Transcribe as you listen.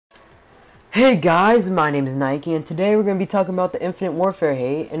Hey guys, my name is Nike, and today we're going to be talking about the Infinite Warfare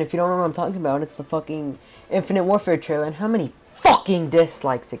hate, and if you don't know what I'm talking about, it's the fucking Infinite Warfare trailer, and how many fucking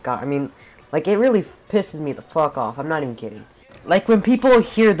dislikes it got. I mean, like, it really pisses me the fuck off, I'm not even kidding. Like, when people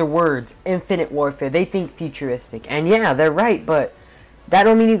hear the words Infinite Warfare, they think futuristic, and yeah, they're right, but that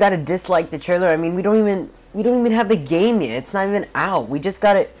don't mean you gotta dislike the trailer. I mean, we don't even have the game yet, it's not even out, we just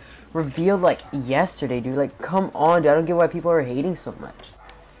got it revealed, like, yesterday, dude. Like, come on, dude, I don't get why people are hating so much.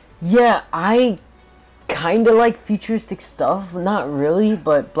 Yeah, I kind of like futuristic stuff. Not really,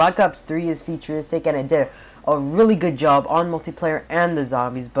 but Black Ops 3 is futuristic and it did a really good job on multiplayer and the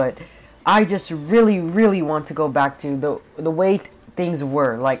zombies, but I just really want to go back to the way things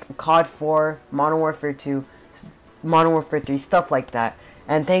were, like COD 4, Modern Warfare 2, Modern Warfare 3, stuff like that.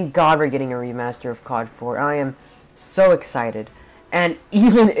 And thank God we're getting a remaster of COD 4. I am so excited. And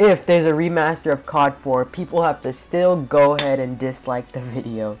even if there's a remaster of COD 4, people have to still go ahead and dislike the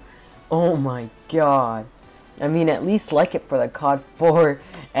video. Oh my god. I mean, at least like it for the COD 4.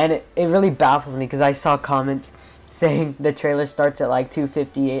 And it really baffles me because I saw comments saying the trailer starts at like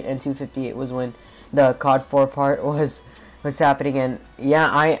 2:58, and 2:58 was when the COD 4 part was happening. And yeah,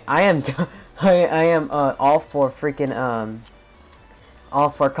 I am I am all for freaking all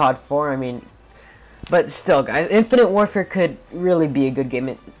for COD 4. I mean, but still, guys, Infinite Warfare could really be a good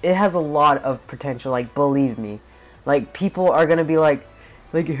game. It has a lot of potential, like, believe me. Like, people are gonna be like,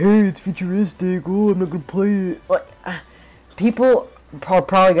 hey, it's futuristic, oh, I'm not gonna play it. Like, people are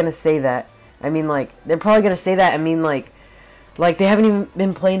probably gonna say that. I mean, like, they're probably gonna say that. I mean, like they haven't even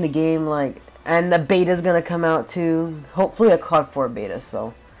been playing the game, like, and the beta's gonna come out too. Hopefully a COD 4 beta,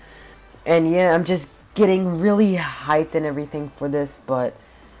 so. And yeah, I'm just getting really hyped and everything for this, but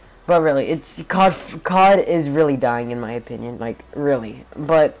really, it's COD is really dying in my opinion, like, really.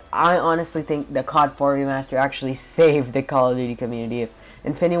 But I honestly think the COD 4 remaster actually saved the Call of Duty community. If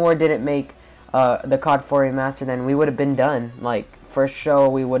Infinity Ward didn't make the COD 4 remaster, then we would have been done. Like, for sure,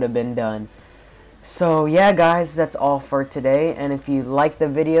 we would have been done. So yeah, guys, that's all for today. And if you like the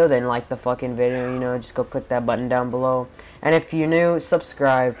video, then like the fucking video, you know, just go click that button down below. And if you're new,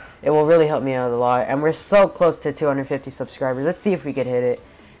 subscribe. It will really help me out a lot. And we're so close to 250 subscribers. Let's see if we could hit it.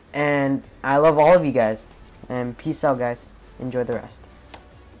 And I love all of you guys. And peace out, guys. Enjoy the rest.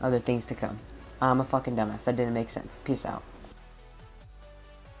 Other things to come. I'm a fucking dumbass. That didn't make sense. Peace out.